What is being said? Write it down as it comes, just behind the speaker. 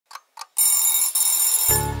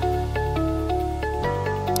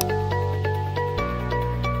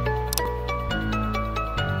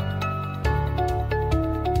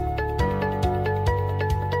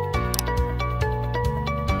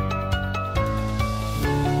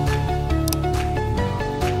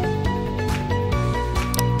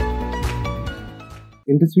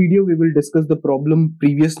In this video, we will discuss the problem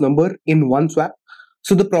previous number in one swap.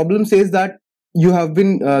 So the problem says that you have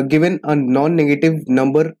been given a non-negative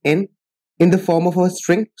number n in the form of a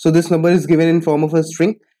string. So this number is given in form of a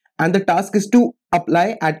string, and the task is to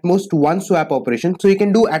apply at most one swap operation. So you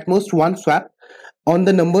can do at most one swap on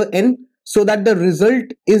the number n so that the result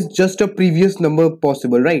is just a previous number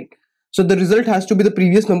possible, right? So the result has to be the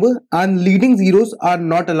previous number, and leading zeros are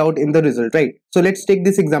not allowed in the result, right? So let's take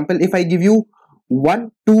this example. If I give you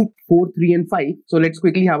 1, 2, 4, 3 and 5. So let's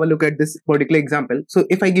quickly have a look at this particular example. So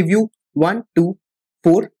if I give you 1, 2,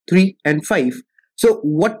 4, 3 and 5. So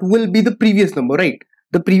what will be the previous number, right?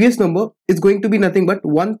 The previous number is going to be nothing but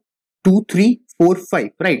 1, 2, 3, 4, 5,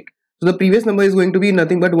 right? So the previous number is going to be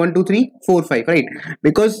nothing but 1, 2, 3, 4, 5, right?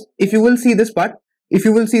 Because if you will see this part,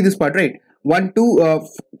 right? 1, 2,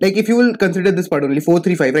 like if you will consider this part only 4,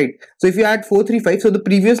 3, 5, right? So if you add 4, 3, 5, so the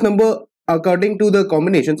previous number according to the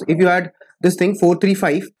combinations, if you add this thing 4, 3,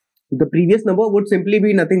 5, the previous number would simply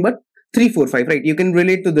be nothing but 3, 4, 5, right? You can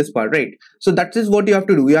relate to this part, right? So that is what you have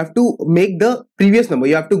to do. You have to make the previous number.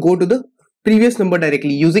 You have to go to the previous number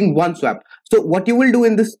directly using one swap. So what you will do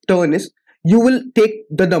in this turn is you will take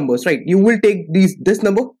the numbers, right? You will take this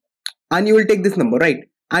number and you will take this number, right?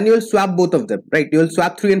 And you will swap both of them, right? You will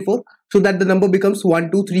swap 3 and 4 so that the number becomes 1,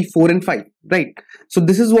 2, 3, 4 and 5, right? So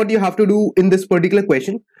this is what you have to do in this particular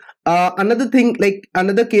question. Another thing, like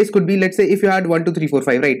another case could be, let's say if you had 1, 2, 3, 4,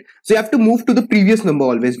 5, right? So you have to move to the previous number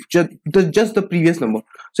always, just the previous number.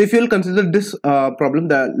 So if you will consider this problem,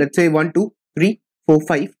 let's say 1, 2, 3, 4,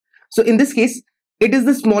 5. So in this case, it is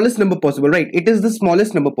the smallest number possible, right? It is the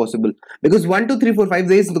smallest number possible because 1, 2, 3, 4, 5,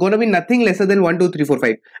 there is going to be nothing lesser than 1, 2, 3, 4,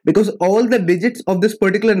 5 because all the digits of this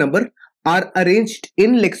particular number are arranged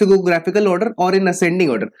in lexicographical order or in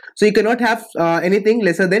ascending order. So you cannot have anything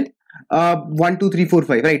lesser than 1, 2, 3, 4,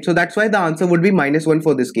 5, right? So that's why the answer would be -1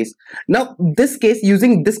 for this case. Now this case,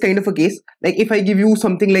 using this kind of a case, like if I give you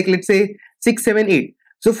something like let's say 6, 7, 8.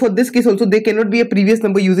 So for this case also there cannot be a previous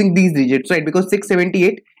number using these digits, right? Because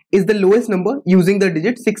 678 is the lowest number using the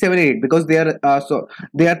digits 6, 7, 8 because they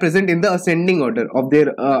are present in the ascending order of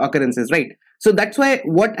their occurrences, right? So that's why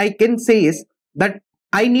what I can say is that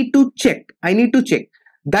I need to check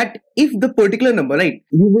that if the particular number, right,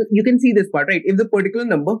 you can see this part, right? If the particular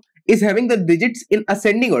number is having the digits in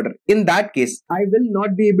ascending order, in that case I will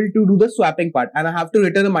not be able to do the swapping part and I have to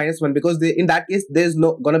return a -1 because in that case there's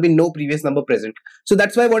gonna be no previous number present. So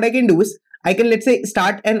that's why what I can do is I can, let's say,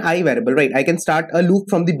 start an I variable, right? I can start a loop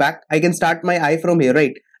from the back. I can start my I from here,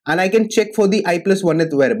 right? And I can check for the I plus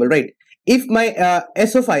 1th variable, right? If my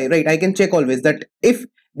S of I, right, I can check always that if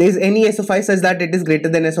there is any S of I such that it is greater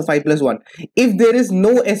than S of I plus 1. If there is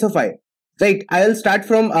no S of I, right, I will start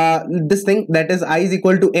from this thing, that is I is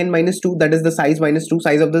equal to n minus 2, that is the size -2,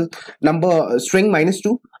 size of the number string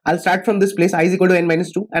 -2. I'll start from this place, I is equal to n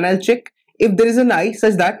minus 2, and I'll check if there is an I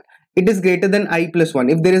such that it is greater than I plus 1.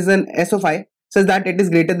 If there is an S of I such that it is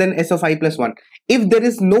greater than S of I plus 1. If there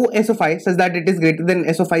is no S of I such that it is greater than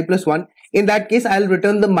S of I plus 1, in that case I'll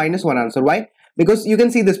return the -1 answer. Why? Because you can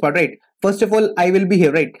see this part, right? First of all, I will be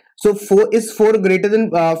here, right? So 4 greater than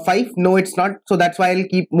 5? No, it's not. So that's why I'll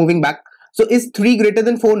keep moving back. So is 3 greater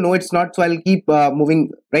than 4? No, it's not. So I'll keep moving,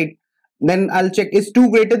 right? Then I'll check, is 2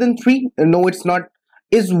 greater than 3? No, it's not.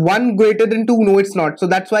 Is 1 greater than 2? No, it's not. So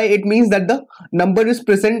that's why it means that the number is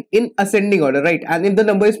present in ascending order, right? And if the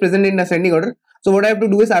number is present in ascending order, so what I have to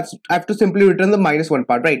do is I have to simply return the -1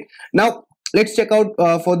 part, right? Now let's check out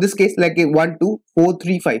for this case, like 1, 2, 4,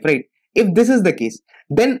 3, 5, right? If this is the case,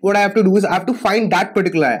 then what I have to do is I have to find that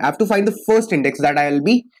particular I have to find the first index that I will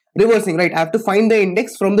be reversing, right? I have to find the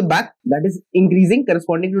index from the back that is increasing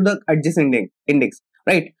corresponding to the adjacent index,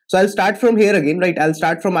 right? So I'll start from here again, right? I'll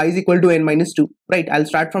start from I is equal to n minus 2, right? I'll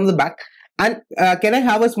start from the back. And can I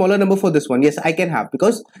have a smaller number for this one? Yes, I can have,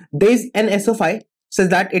 because there is an S of I says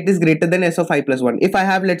that it is greater than S of I plus 1. If I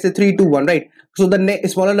have, let's say, 3, 2, 1, right? So the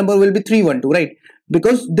smaller number will be 3, 1, 2, right?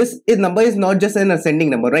 Because this number is not just an ascending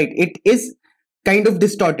number, right? It is kind of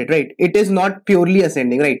distorted, right? It is not purely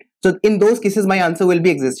ascending, right? So in those cases my answer will be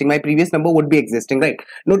existing, my previous number would be existing, right?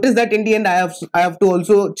 Notice that in the end I have to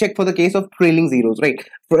also check for the case of trailing zeros, right?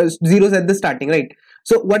 For zeros at the starting, right?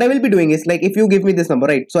 So what I will be doing is, like, if you give me this number,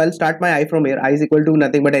 right? So I'll start my I from here. I is equal to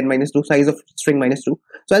nothing but n minus 2, size of string -2.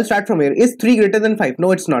 So I'll start from here. Is 3 greater than 5?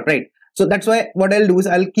 No, it's not, right? So that's why what I'll do is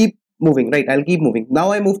I'll keep moving, right? I'll keep moving.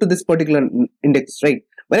 Now I move to this particular index, right?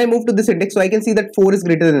 When I move to this index, so I can see that 4 is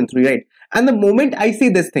greater than 3, right? And the moment I see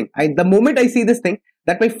this thing,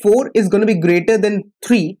 that my 4 is going to be greater than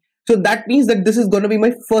 3, so that means that this is going to be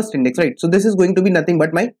my first index, right? So this is going to be nothing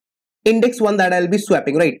but my index 1 that I'll be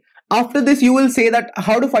swapping, right? After this, you will say that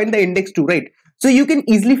how to find the index 2, right? So you can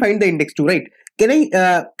easily find the index 2, right?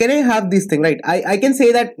 can I have this thing, right? I can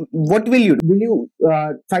say that what will you do? Will you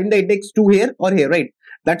find the index 2 here or here, right?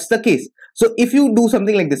 That's the case. So if you do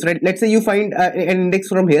something like this, right, let's say you find an index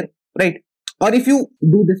from here, right? Or if you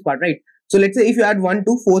do this part, right? So let's say if you add 1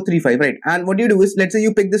 2 4 3 5, right? And what you do is, let's say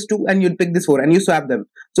you pick this 2 and you pick this 4 and you swap them.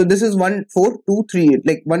 So this is 1 4 2 3,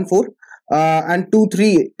 like 1 4 and 2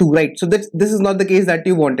 3 2, right? So this is not the case that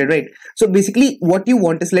you wanted, right? So basically what you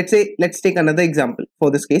want is, let's say, let's take another example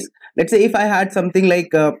for this case. Let's say if I had something like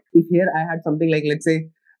if here I had something like, let's say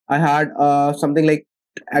I had something like,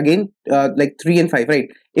 again, like 3 and 5, right?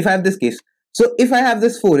 If I have this case, so if I have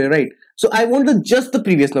this 4 here, right? So I want just the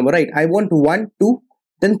previous number, right? I want 1 2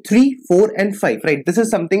 then 3 4 and 5, right? This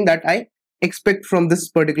is something that I expect from this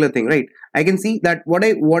particular thing, right? I can see that what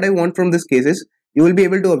I want from this case is, you will be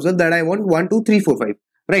able to observe that I want 1 2 3 4 5,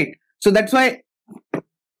 right? So that's why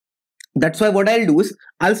what I'll do is,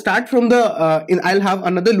 I'll start from the I'll have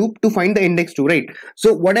another loop to find the index 2, right?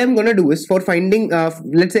 So what I'm gonna do is, for finding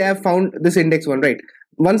let's say I've found this index 1, right?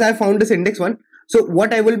 Once I found this index 1, so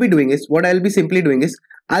what I will be doing is, what I'll be simply doing is,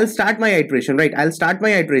 I'll start my iteration, right? I'll start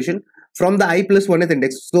my iteration from the I plus 1th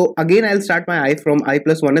index. So again, I'll start my I from I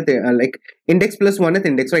plus 1th, like index plus 1th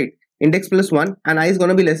index, right? Index plus 1, and I is going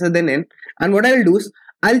to be lesser than n. And what I'll do is,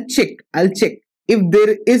 I'll check if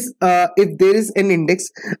there is an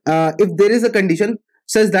index, if there is a condition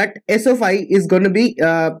such that s of I is going to be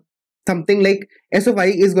something like, s of I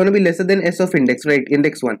is going to be lesser than s of index, right?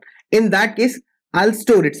 Index 1. In that case, I'll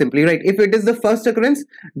store it simply, right? If it is the first occurrence,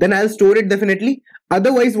 then I'll store it definitely.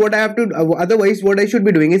 Otherwise, what I should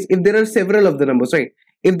be doing is, if there are several of the numbers, right?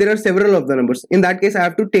 If there are several of the numbers, in that case, I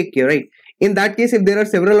have to take care, right? In that case, if there are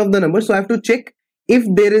several of the numbers, so I have to check if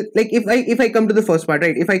there is, like, if I come to the first part,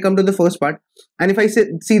 right? If I come to the first part, and if I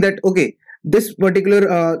see that, okay, this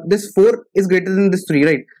particular this 4 is greater than this 3,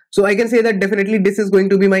 right? So I can say that definitely this is going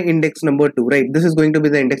to be my index number 2, right? This is going to be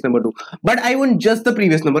the index number 2. But I want just the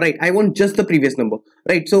previous number, right? I want just the previous number,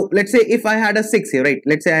 right? So let's say if I had a 6 here, right?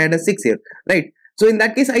 Let's say I had a 6 here, right? So in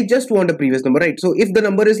that case, I just want a previous number, right? So if the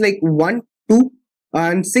number is like 1 2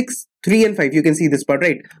 and 6 3 and 5, you can see this part,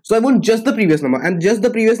 right? So I want just the previous number, and just the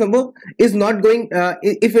previous number is not going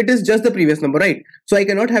if it is just the previous number, right? So I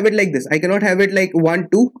cannot have it like this. I cannot have it like 1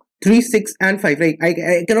 2 3 6 and 5, right?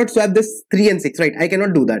 I cannot swap this 3 and 6, right? I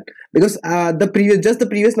cannot do that, because the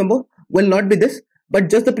previous number will not be this, but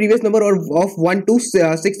just the previous number of 1 2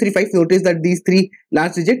 6 3 5. Notice that these three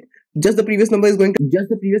last digit, just the previous number is going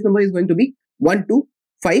to be 1 2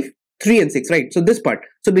 5 3 and 6, right? So this part,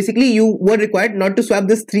 so basically you were required not to swap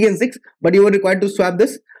this 3 and 6, but you were required to swap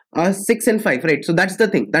this 6 and 5, right? So that's the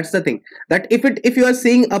thing, that if you are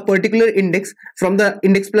seeing a particular index from the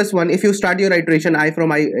index plus 1, if you start your iteration I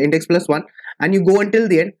from I index plus 1 and you go until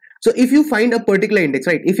the end, so if you find a particular index,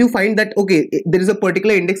 right, if you find that, okay, there is a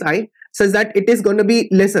particular index I says that it is going to be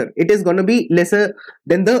lesser,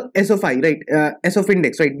 than the s of I, right? S of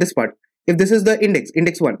index, right? This part, if this is the index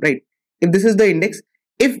 1, right? If this is the index,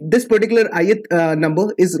 if this particular ith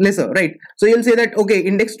number is lesser, right? So you'll say that, okay,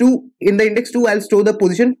 index 2, in the index 2, I'll store the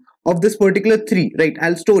position of this particular 3, right?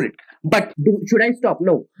 I'll store it. But should I stop?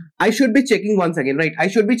 No, I should be checking once again, right? I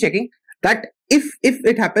should be checking that if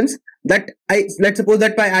it happens that let's suppose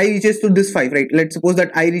that my I reaches to this 5, right? Let's suppose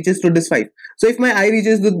that I reaches to this 5. So if my I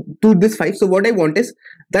reaches to this 5, so what I want is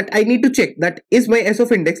that I need to check that is my s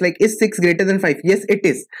of index, like, is 6 greater than 5? Yes, it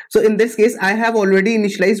is. So in this case, I have already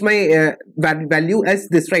initialized my value as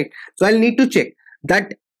this, right? So I'll need to check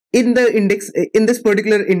that in the index, in this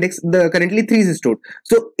particular index, the currently 3 is stored.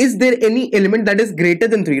 So is there any element that is greater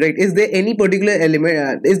than 3, right? Is there any particular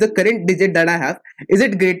element, is the current digit that I have, is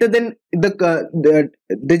it greater than the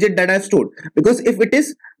digit that I have stored? Because if it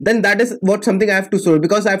is, then that is what something I have to store,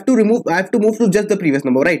 because I have to move to just the previous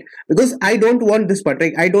number, right? Because I don't want this part,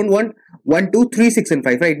 right? I don't want 1 2 3 6 and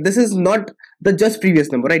 5, right? This is not the just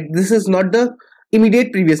previous number, right? This is not the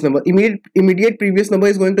immediate previous number. Immediate previous number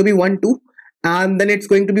is going to be 1 2, and then it's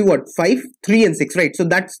going to be what, 5 3 and 6, right? So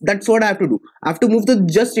that's what I have to do. I have to move the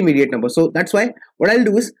just immediate number. So that's why what I'll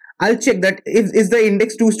do is, I'll check that is the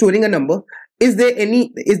index 2 storing a number, is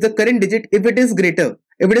the current digit, if it is greater,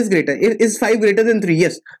 is 5 greater than 3?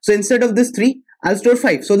 Yes. So instead of this 3, I'll store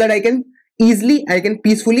 5, so that I can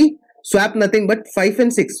peacefully swap nothing but 5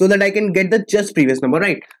 and 6, so that I can get the just previous number,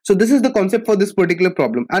 right? So this is the concept for this particular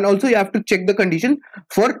problem. And also you have to check the condition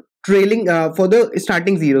for trailing for the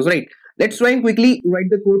starting zeros, right? Let's try and quickly write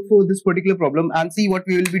the code for this particular problem and see what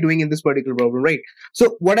we will be doing in this particular problem, right?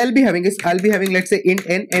 So what I'll be having is, let's say int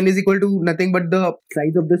n is equal to nothing but the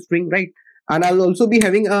size of the string, right? And I'll also be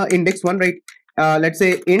having index 1, right? Let's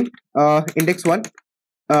say int index 1,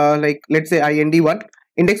 like, let's say ind1,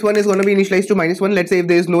 Index 1 is going to be initialized to -1. Let's say if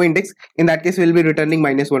there is no index, in that case we'll be returning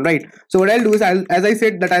 -1, right? So what I'll do is, as I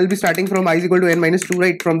said, that I'll be starting from I is equal to n minus 2,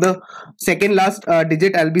 right? From the second last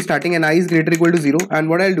digit I'll be starting, and I is greater or equal to 0. And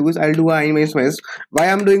what I'll do is I'll do a I minus minus. Why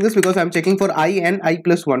I'm doing this? Because I'm checking for I and I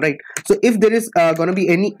plus 1, right? So if there is going to be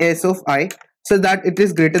any s of I, so that it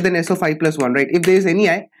is greater than s of I plus 1, right? If there is any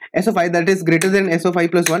I, s of I that is greater than s of I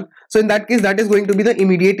plus 1, so in that case that is going to be the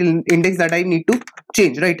immediate index that I need to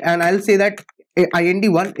change, right? And I'll say that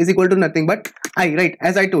ind1 is equal to nothing but I, right,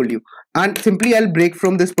 as I told you. And simply I'll break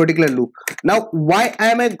from this particular loop. Now why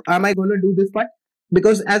am I going to do this part?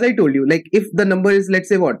 Because as I told you, like if the number is, let's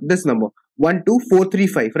say what, this number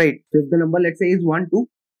 12435, right? So if the number, let's say, is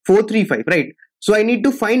 12435, right? So I need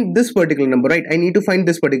to find this particular number, right? I need to find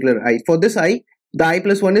this particular I. For this I, the I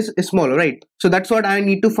plus 1 is smaller, right? So that's what I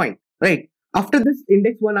need to find, right? After this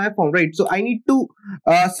index 1 I have found, right? So I need to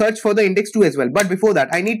search for the index 2 as well. But before that,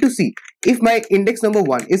 I need to see if my index number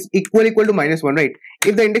 1 is equal to -1, right?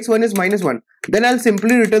 If the index 1 is -1, then I'll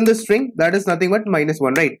simply return the string that is nothing but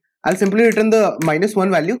 -1, right? I'll simply return the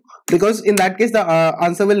 -1 value, because in that case the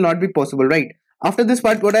answer will not be possible, right? After this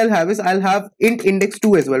part, what I'll have is I'll have int index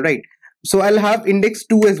 2 as well, right? So I'll have index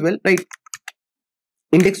 2 as well, right?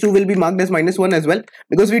 Index 2 will be marked as -1 as well,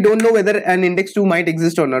 because we don't know whether an index 2 might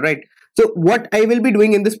exist or not, right? So what I will be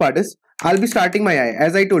doing in this part is I'll be starting my I,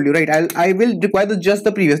 as I told you, right? I will require just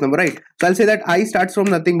the previous number, right? So I'll say that I starts from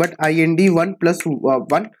nothing but ind1 plus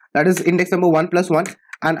 1, that is index number 1 plus 1,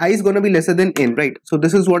 and I is going to be lesser than n, right? So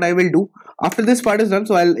this is what I will do. After this part is done,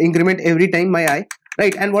 so I'll increment every time my I,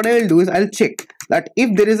 right? And what I will do is I'll check that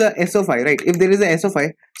if there is a s of I, right? If there is a s of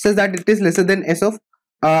I says that it is lesser than s of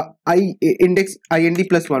I index ind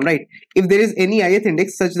plus 1, right? If there is any ith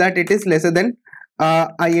index such that it is lesser than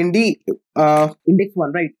ind index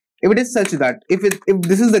 1, right? If it is such that if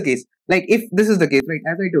this is the case, like if this is the case, right,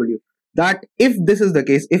 as I told you, that if this is the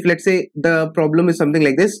case, if let's say the problem is something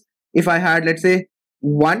like this, if I had, let's say,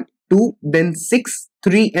 1 2 then 6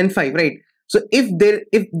 3 and 5, right? So if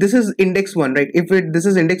this is index 1, right, if this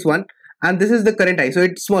is index 1 and this is the current I, so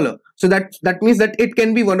it's smaller, so that means that it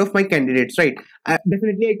can be one of my candidates, right?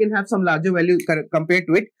 Definitely I can have some larger value compared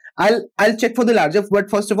to it. I'll check for the larger, but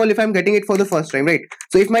first of all, if I'm getting it for the first time, right?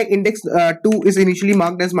 So if my index 2 is initially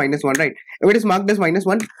marked as -1, right? If it is marked as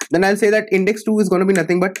 -1, then I'll say that index 2 is going to be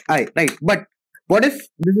nothing but I, right? But what if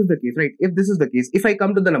this is the case, right? If this is the case, if I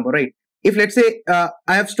come to the number, right? If let's say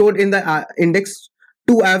I have stored in the index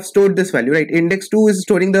 2, I have stored this value, right? Index 2 is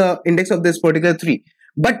storing the index of this particular 3.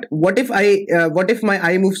 But what if my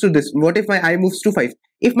I moves to this? What if my I moves to 5?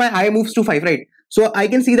 If my I moves to 5, right? So I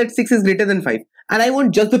can see that 6 is greater than 5, and I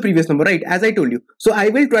want just the previous number, right? As I told you. So I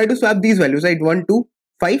will try to swap these values, right? 1 2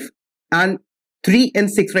 5 and 3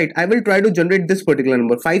 and 6, right? I will try to generate this particular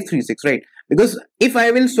number 5 3 6, right? Because if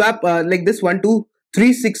I will swap like this 1 2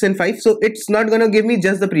 3 6 and 5, so it's not gonna give me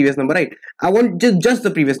just the previous number, right? I want just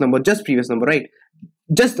the previous number, right?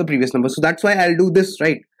 Just the previous number. So that's why I'll do this,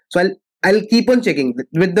 right? So I'll keep on checking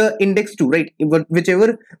with the index 2, right?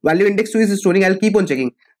 Whichever value index 2 is storing, I'll keep on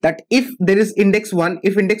checking that if there is index 1,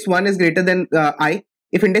 if index 1 is greater than I,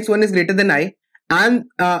 if index 1 is greater than I, and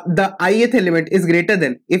the ith element is greater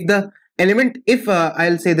than, if the element, if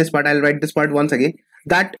I'll say this part, I'll write this part once again,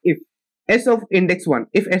 that if s of index 1,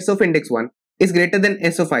 if s of index 1 is greater than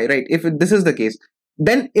s of I, right? If this is the case,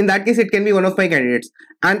 then in that case it can be one of my candidates.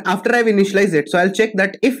 And after I've initialized it, so I'll check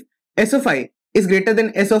that if s of I is greater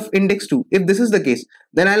than s of index 2, if this is the case,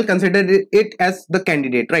 then I'll consider it as the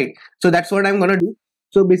candidate, right? So that's what I'm gonna do.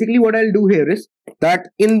 So basically what I'll do here is that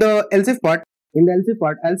in the else if part,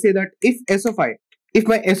 I'll say that if s of I, if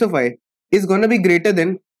my s of I is gonna be greater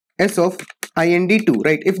than s of ind2,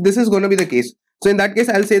 right? If this is gonna be the case, so in that case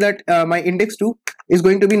I'll say that my index 2 is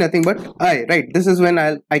going to be nothing but I, right? This is when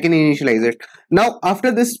I can initialize it. Now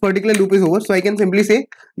after this particular loop is over, so I can simply say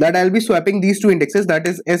that I'll be swapping these two indexes, that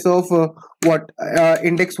is s of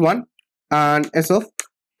index 1 and s of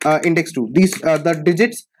index 2. These the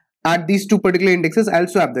digits at these two particular indexes, I'll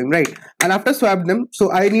swap them, right? And after swap them,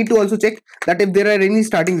 so I need to also check that if there are any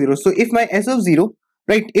starting zeros. So if my s of 0,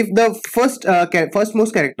 right, if the first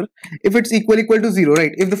most character, if it's equal to 0,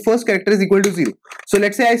 right, if the first character is equal to 0, so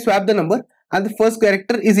let's say I swap the number and the first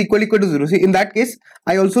character is equal to 0, so in that case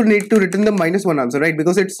I also need to return the -1 answer, right?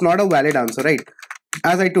 Because it's not a valid answer, right?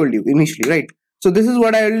 As I told you initially, right? So this is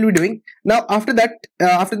what I will be doing. Now after that,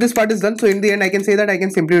 after this part is done, so in the end I can say that I can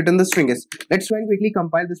simply return the string s. Let's try and quickly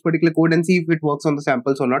compile this particular code and see if it works on the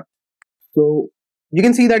samples or not. So you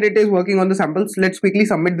can see that it is working on the samples. Let's quickly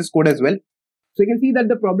submit this code as well. So you can see that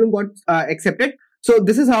the problem got accepted. So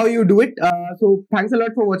this is how you do it. So thanks a lot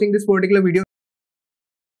for watching this particular video.